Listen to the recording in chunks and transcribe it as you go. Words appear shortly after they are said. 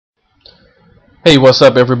Hey, what's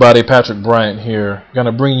up everybody? Patrick Bryant here.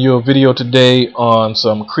 Gonna bring you a video today on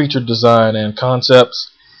some creature design and concepts,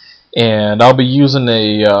 and I'll be using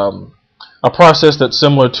a process that's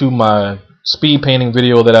similar to my speed painting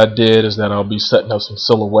video that I did. Is that I'll be setting up some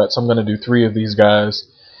silhouettes. I'm gonna do 3 of these guys,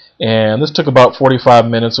 and this took about 45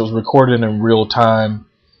 minutes. It was recorded in real time,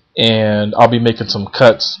 and I'll be making some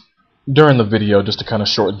cuts during the video just to kind of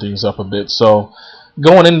shorten things up a bit. So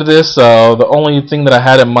going into this, the only thing that I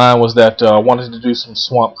had in mind was that I wanted to do some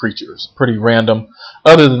swamp creatures, pretty random.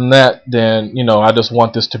 Other than that, then I just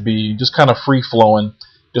want this to be just kind of free flowing,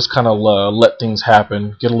 just kind of let things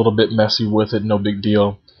happen, get a little bit messy with it, no big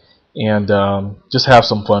deal, and just have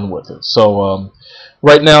some fun with it. So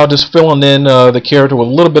right now, just filling in the character with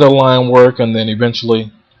a little bit of line work, and then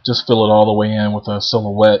eventually just fill it all the way in with a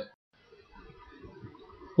silhouette.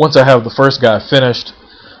 Once I have the first guy finished,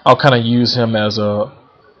 I'll kind of use him as a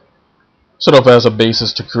as a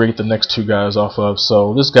basis to create the next 2 guys off of.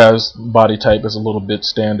 So this guy's body type is a little bit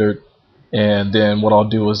standard, and then what I'll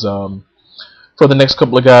do is for the next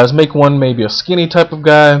couple of guys, make one maybe a skinny type of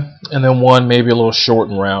guy, and then one maybe a little short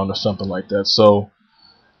and round or something like that. So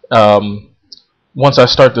once I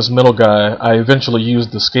start this middle guy, I eventually use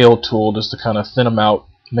the scale tool just to kind of thin him out,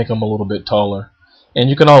 make him a little bit taller, and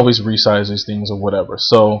you can always resize these things or whatever.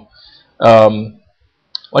 So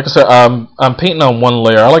like I said, I'm painting on one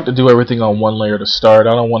layer. I like to do everything on one layer to start.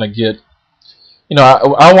 I don't want to get,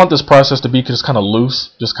 I want this process to be just kind of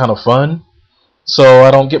loose, just kind of fun, so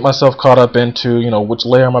I don't get myself caught up into, which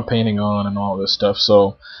layer am I painting on and all this stuff.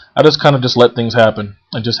 So I just kind of just let things happen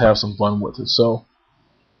and just have some fun with it. So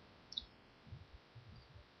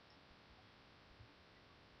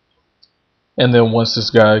and then once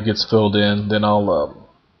this guy gets filled in, then I'll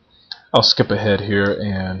skip ahead here,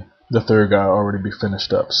 and the 3rd guy already be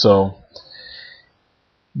finished up. So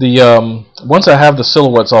the once I have the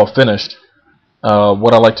silhouettes all finished,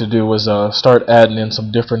 what I like to do is start adding in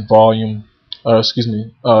some different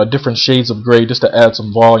different shades of gray, just to add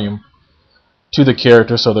some volume to the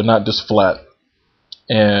character so they're not just flat.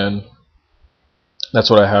 And that's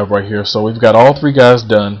what I have right here. So we've got all 3 guys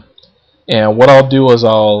done, and what I'll do is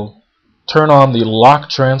I'll turn on the lock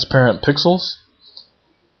transparent pixels.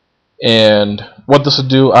 And what this will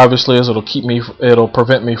do, obviously, is it'll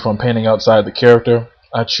prevent me from painting outside the character.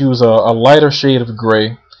 I choose a lighter shade of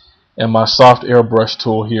gray and my soft airbrush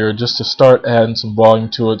tool here, just to start adding some volume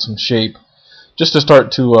to it, some shape, just to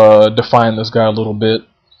start to define this guy a little bit,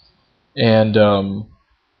 and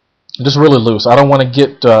just really loose. I don't want to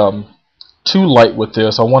get too light with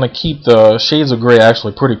this. I want to keep the shades of gray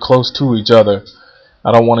actually pretty close to each other.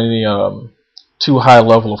 I don't want any too high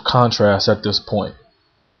level of contrast at this point.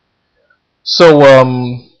 So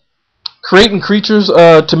creating creatures,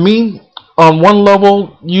 to me, on one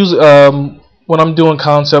level, when I'm doing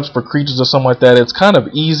concepts for creatures or something like that, it's kind of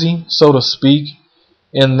easy, so to speak,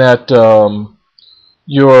 in that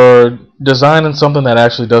you're designing something that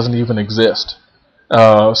actually doesn't even exist.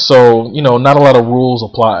 So not a lot of rules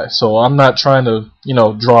apply. So I'm not trying to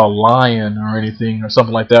draw a lion or anything or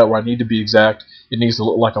something like that where I need to be exact. It needs to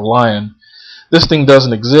look like a lion. This thing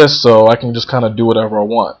doesn't exist, so I can just kind of do whatever I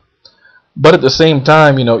want. But at the same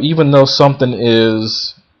time, even though something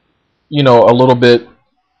is, a little bit,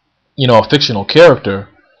 a fictional character,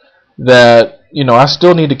 that, I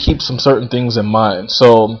still need to keep some certain things in mind.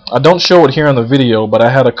 So I don't show it here in the video, but I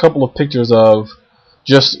had a couple of pictures of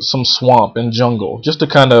just some swamp and jungle, just to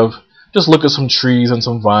kind of just look at some trees and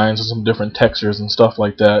some vines and some different textures and stuff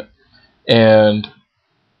like that. And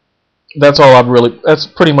that's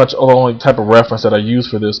pretty much the only type of reference that I use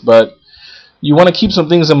for this. But you want to keep some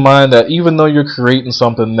things in mind, that even though you're creating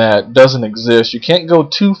something that doesn't exist, you can't go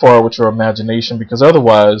too far with your imagination, because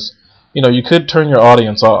otherwise, you could turn your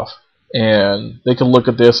audience off, and they could look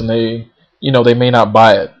at this and they may not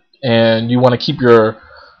buy it. And you want to keep your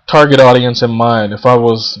target audience in mind. If I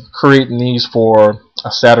was creating these for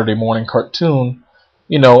a Saturday morning cartoon,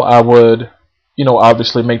 I would,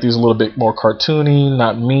 obviously make these a little bit more cartoony,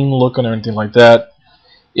 not mean looking or anything like that.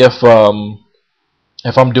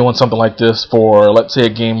 If I'm doing something like this for, let's say, a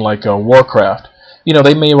game like Warcraft,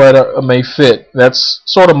 they may fit. That's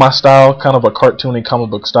sort of my style, kind of a cartoony comic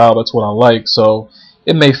book style. That's what I like, so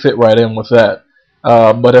it may fit right in with that.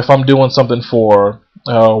 But if I'm doing something for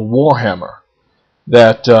Warhammer,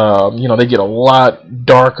 that they get a lot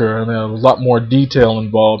darker and a lot more detail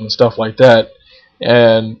involved and stuff like that,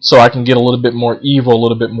 and so I can get a little bit more evil, a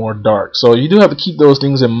little bit more dark. So you do have to keep those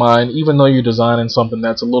things in mind, even though you're designing something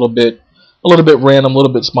that's a little bit random, a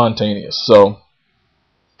little bit spontaneous. So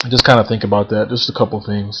just kind of think about that. Just a couple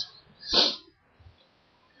things.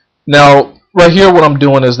 Now, right here, what I'm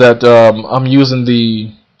doing is that I'm using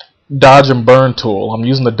the dodge and burn tool. I'm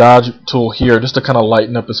using the dodge tool here just to kind of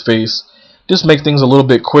lighten up his face, just make things a little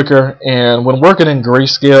bit quicker. And when working in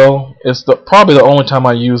grayscale, it's probably the only time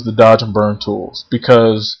I use the dodge and burn tools,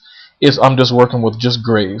 because I'm just working with just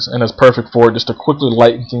grays, and it's perfect for it, just to quickly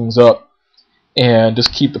lighten things up and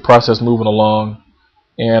just keep the process moving along.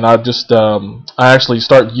 And I actually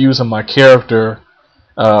start using my character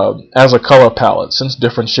as a color palette. Since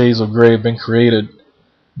different shades of gray have been created,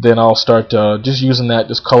 then I'll start just using that,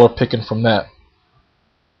 just color picking from that.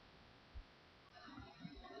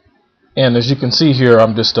 And as you can see here,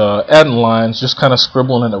 I'm just adding lines, just kind of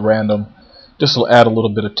scribbling in at random, just to add a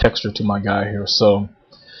little bit of texture to my guy here. So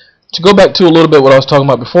to go back to a little bit what I was talking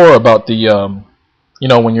about before about the you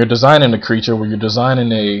know, when you're designing a creature, when you're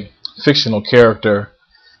designing a fictional character,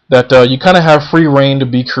 that you kind of have free reign to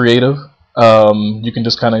be creative. You can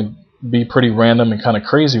just kind of be pretty random and kind of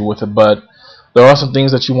crazy with it, but there are some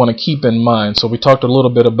things that you want to keep in mind. So we talked a little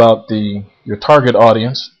bit about your target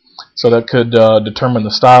audience, so that could determine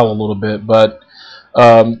the style a little bit. But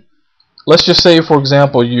let's just say, for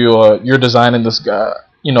example, you're designing this guy.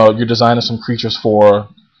 You know, you're designing some creatures for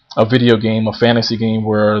a video game, a fantasy game,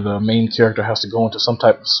 where the main character has to go into some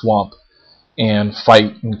type of swamp and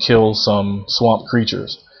fight and kill some swamp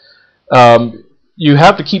creatures. You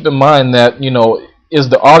have to keep in mind that, you know, is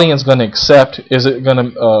the audience going to accept? Is it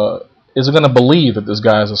going to believe that this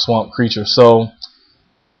guy is a swamp creature? So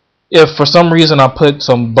if for some reason I put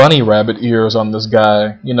some bunny rabbit ears on this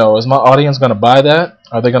guy, you know, is my audience going to buy that?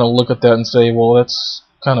 Are they going to look at that and say, well, that's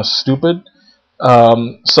kind of stupid?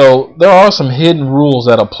 So there are some hidden rules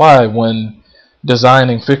that apply when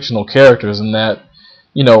designing fictional characters, in that,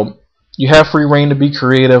 you know, you have free reign to be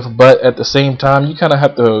creative, but at the same time you kind of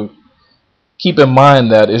have to keep in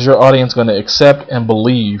mind that, is your audience going to accept and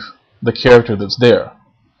believe the character that's there?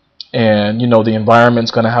 And, you know, the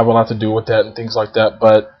environment's going to have a lot to do with that and things like that,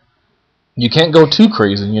 but you can't go too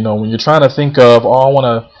crazy. You know, when you're trying to think of, oh, I want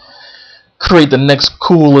to create the next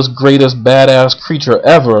coolest, greatest, badass creature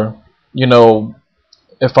ever, you know,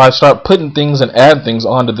 if I start putting things and add things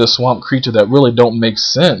onto this swamp creature that really don't make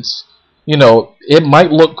sense, you know, it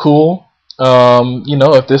might look cool. You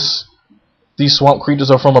know, if these swamp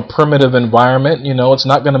creatures are from a primitive environment, you know, it's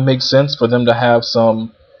not going to make sense for them to have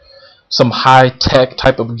some high-tech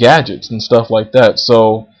type of gadgets and stuff like that.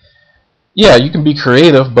 So yeah, you can be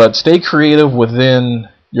creative, but stay creative within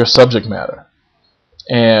your subject matter.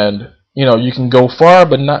 And, you know, you can go far,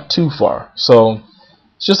 but not too far. So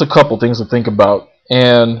it's just a couple things to think about.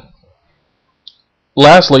 And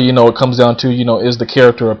lastly, you know, it comes down to, you know, is the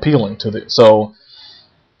character appealing to the? So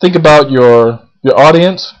think about your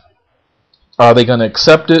audience. Are they going to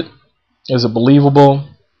accept it? Is it believable?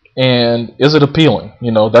 And is it appealing?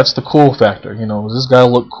 You know, that's the cool factor. You know, does this guy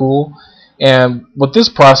look cool? And with this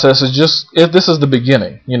process, this is the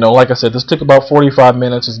beginning. You know, like I said, this took about 45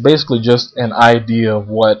 minutes. It's basically just an idea of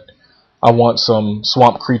what I want some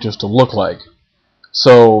swamp creatures to look like.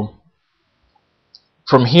 So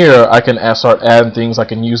from here, I can start adding things. I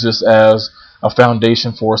can use this as a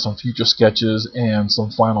foundation for some future sketches and some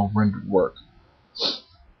final rendered work.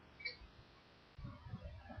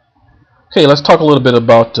 Okay, let's talk a little bit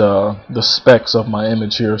about the specs of my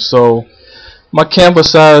image here. So my canvas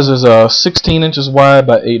size is 16 inches wide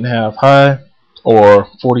by 8.5 high, or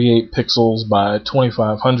 48 pixels by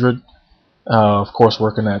 2500. Of course,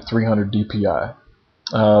 working at 300 dpi.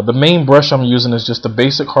 The main brush I'm using is just a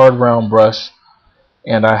basic hard round brush,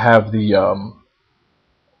 and I have the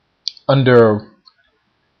under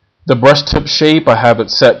the brush tip shape, I have it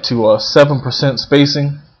set to 7%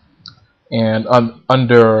 spacing. And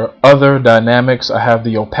under other dynamics, I have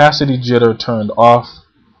the opacity jitter turned off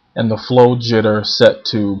and the flow jitter set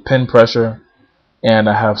to pin pressure, and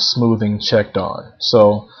I have smoothing checked on.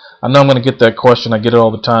 So I know I'm going to get that question. I get it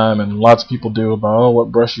all the time, and lots of people do, about, oh,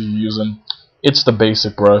 what brush are you using? It's the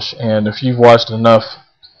basic brush, and if you've watched enough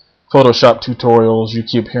Photoshop tutorials, you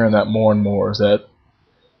keep hearing that more and more, is that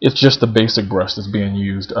it's just the basic brush that's being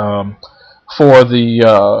used. For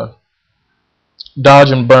the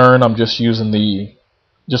dodge and burn, I'm just using the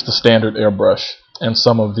standard airbrush and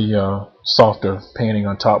some of the softer painting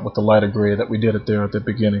on top with the lighter gray that we did it there at the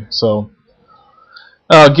beginning. So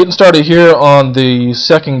getting started here on the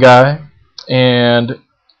second guy, and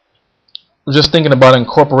just thinking about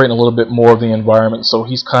incorporating a little bit more of the environment. So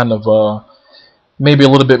he's kind of maybe a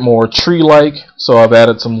little bit more tree-like, so I've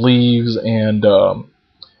added some leaves and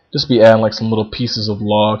just be adding like some little pieces of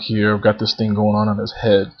log here. I've got this thing going on his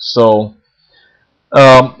head. So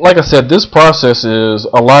like I said, this process is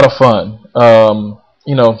a lot of fun.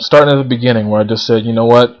 You know, starting at the beginning where I just said, you know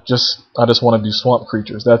what, I just want to do swamp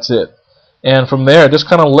creatures. That's it. And from there, just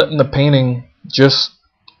kind of letting the painting just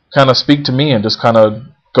kind of speak to me and just kind of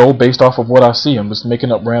go based off of what I see. I'm just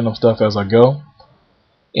making up random stuff as I go,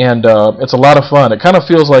 and it's a lot of fun. It kind of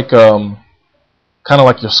feels like you're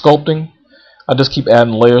sculpting. I just keep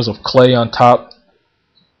adding layers of clay on top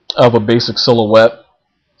of a basic silhouette,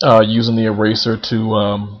 using the eraser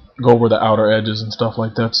to go over the outer edges and stuff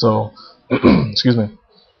like that. So, excuse me,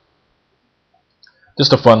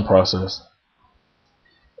 just a fun process,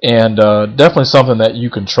 and definitely something that you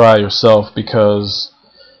can try yourself, because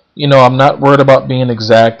I'm not worried about being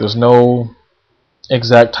exact. There's no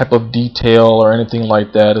exact type of detail or anything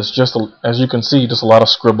like that. It's just, as you can see, just a lot of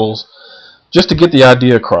scribbles, just to get the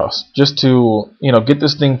idea across, just to get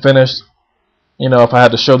this thing finished. If I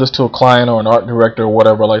had to show this to a client or an art director or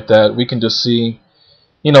whatever like that, we can just see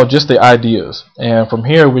just the ideas, and from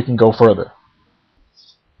here we can go further.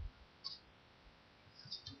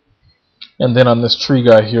 And then on this tree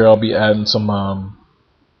guy here, I'll be adding some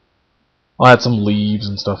I'll add some leaves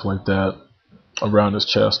and stuff like that around his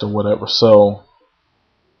chest or whatever. So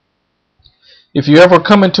if you ever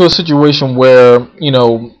come into a situation where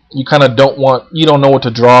you kind of you don't know what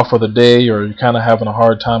to draw for the day, or you're kind of having a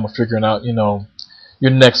hard time of figuring out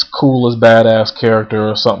your next coolest badass character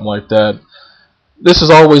or something like that, this is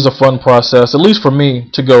always a fun process, at least for me,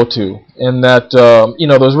 to go to. In that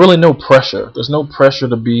there's really no pressure. There's no pressure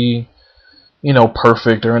to be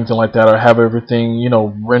perfect or anything like that, or have everything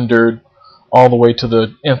rendered all the way to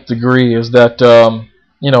the nth degree. Is that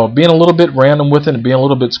being a little bit random with it and being a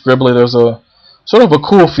little bit scribbly, there's a sort of a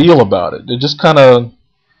cool feel about it. It just kind of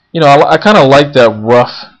I kind of like that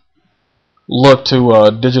rough look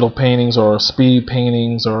to digital paintings or speed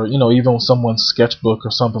paintings, or even someone's sketchbook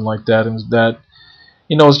or something like that, and that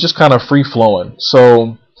it's just kind of free flowing.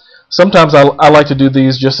 So sometimes I like to do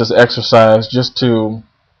these just as exercise, just to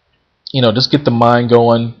just get the mind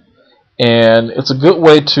going, and it's a good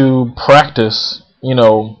way to practice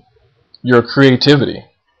your creativity.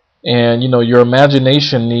 And your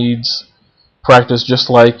imagination needs practice, just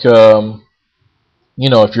like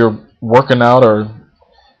if you're working out or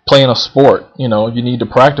playing a sport, you need to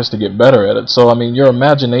practice to get better at it. So I mean, your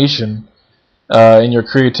imagination and your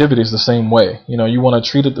creativity is the same way. You want to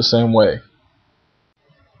treat it the same way.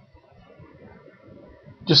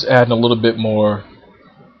 Just adding a little bit more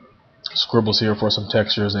scribbles here for some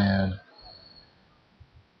textures, and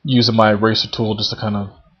using my eraser tool just to kind of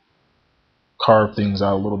carve things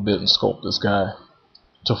out a little bit and sculpt this guy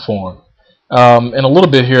to form. In a little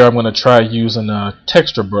bit here, I'm going to try using a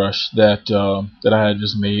texture brush that I had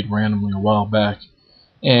just made randomly a while back,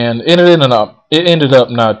 and it ended up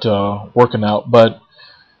not working out. But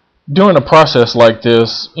during a process like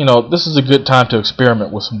this, this is a good time to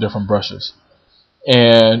experiment with some different brushes.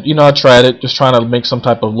 And I tried it, just trying to make some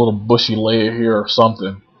type of little bushy layer here or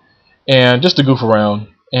something, and just to goof around,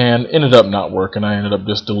 and ended up not working. I ended up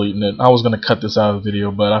just deleting it. I was going to cut this out of the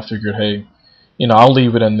video, but I figured, hey, I'll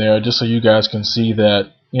leave it in there just so you guys can see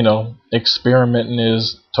that experimenting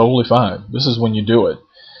is totally fine. This is when you do it.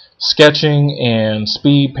 Sketching and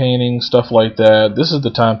speed painting, stuff like that, this is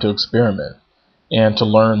the time to experiment and to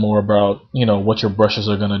learn more about what your brushes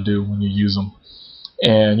are going to do when you use them,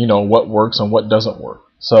 and what works and what doesn't work.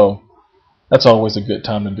 So that's always a good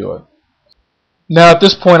time to do it. Now at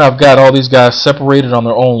this point, I've got all these guys separated on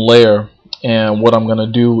their own layer, and what I'm going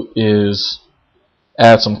to do is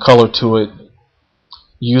add some color to it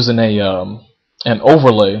using an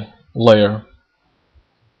overlay layer.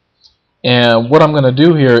 And what I'm going to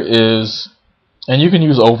do here is, and you can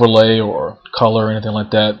use overlay or color or anything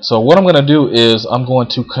like that. So what I'm going to do is I'm going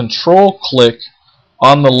to control click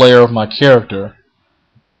on the layer of my character,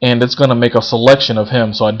 and it's going to make a selection of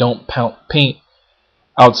him, so I don't paint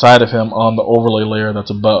outside of him on the overlay layer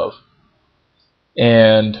that's above.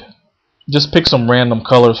 And just pick some random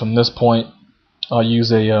colors from this point. I'll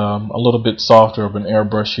use a little bit softer of an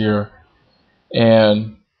airbrush here,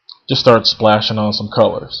 and just start splashing on some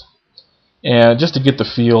colors. And just to get the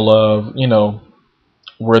feel of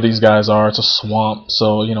where these guys are. It's a swamp,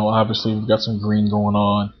 so obviously we've got some green going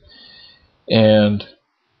on. And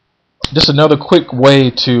just another quick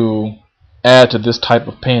way to add to this type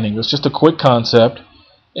of painting. It's just a quick concept,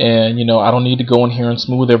 and I don't need to go in here and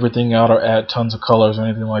smooth everything out or add tons of colors or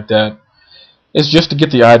anything like that. It's just to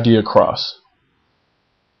get the idea across.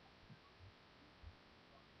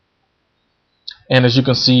 And as you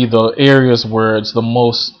can see, the areas where it's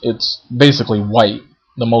basically white,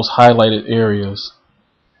 the most highlighted areas,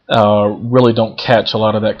 really don't catch a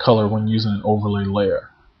lot of that color when using an overlay layer.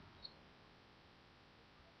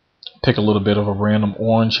 Pick a little bit of a random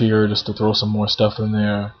orange here just to throw some more stuff in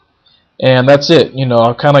there. And that's it.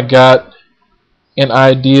 I've kind of got an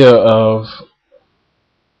idea of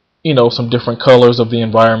some different colors of the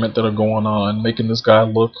environment that are going on, making this guy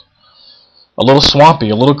look a little swampy,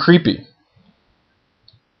 a little creepy.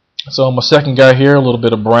 So my second guy here, a little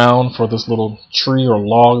bit of brown for this little tree or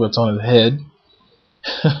log that's on his head.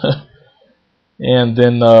 And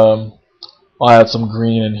then I'll add some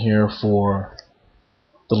green in here for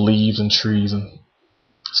the leaves and trees and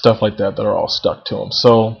stuff like that are all stuck to him.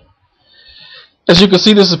 So as you can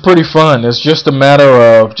see, this is pretty fun. It's just a matter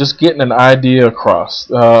of just getting an idea across.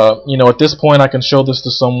 At this point I can show this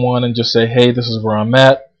to someone and just say, hey, this is where I'm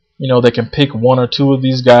at. They can pick one or two of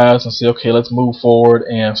these guys and say, okay, let's move forward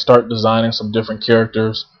and start designing some different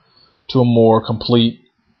characters to a more complete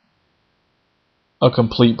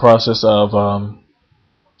process of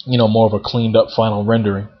more of a cleaned up final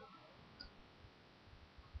rendering.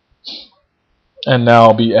 And now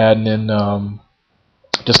I'll be adding in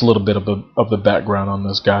just a little bit of the background on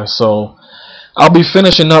this guy. So I'll be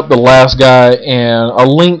finishing up the last guy, and a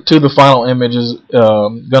link to the final image is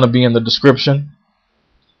going to be in the description.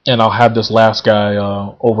 And I'll have this last guy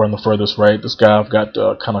over on the furthest right. This guy I've got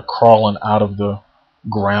kind of crawling out of the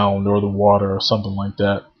ground or the water or something like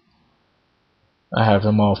that. I have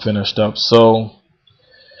him all finished up. So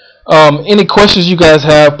any questions you guys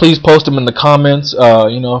have, please post them in the comments.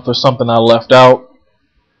 If there's something I left out.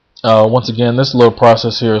 Once again, this little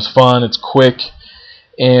process here is fun. It's quick,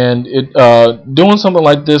 and doing something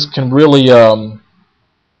like this can really, well,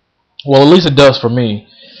 at least it does for me.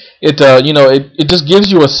 It just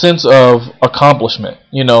gives you a sense of accomplishment.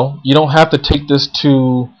 You don't have to take this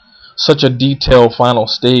to such a detailed final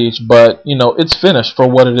stage, but it's finished for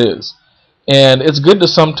what it is. And it's good to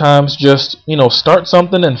sometimes just start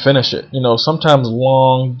something and finish it. Sometimes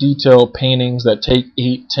long detailed paintings that take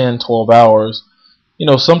 8, 10, 12 hours,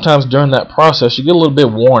 sometimes during that process you get a little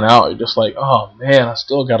bit worn out. You're just like, oh man, I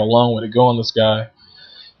still got a long way to go on this guy.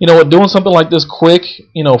 Doing something like this quick,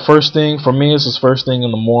 first thing for me, is first thing in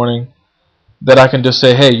the morning, that I can just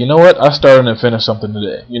say, hey, you know what, I started and finished something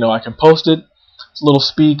today. I can post it. It's a little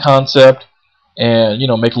speed concept, and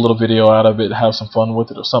make a little video out of it, have some fun with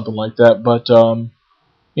it or something like that. But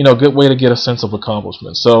good way to get a sense of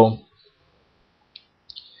accomplishment. So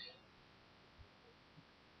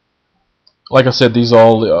like I said, these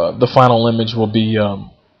all the final image will be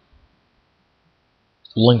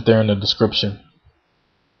linked there in the description.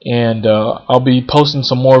 And I'll be posting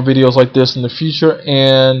some more videos like this in the future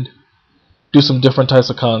and do some different types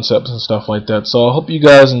of concepts and stuff like that. So I hope you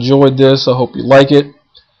guys enjoyed this. I hope you like it.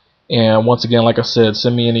 And once again, like I said,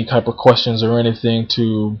 send me any type of questions or anything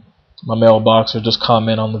to my mailbox, or just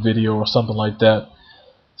comment on the video or something like that.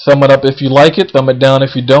 Thumb it up if you like it. Thumb it down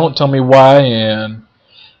if you don't. Tell me why, and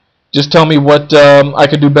just tell me what I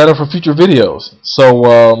could do better for future videos.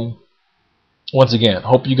 So once again,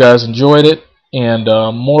 hope you guys enjoyed it. And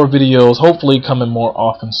more videos hopefully coming more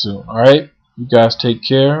often soon. Alright? You guys take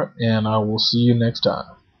care, and I will see you next time.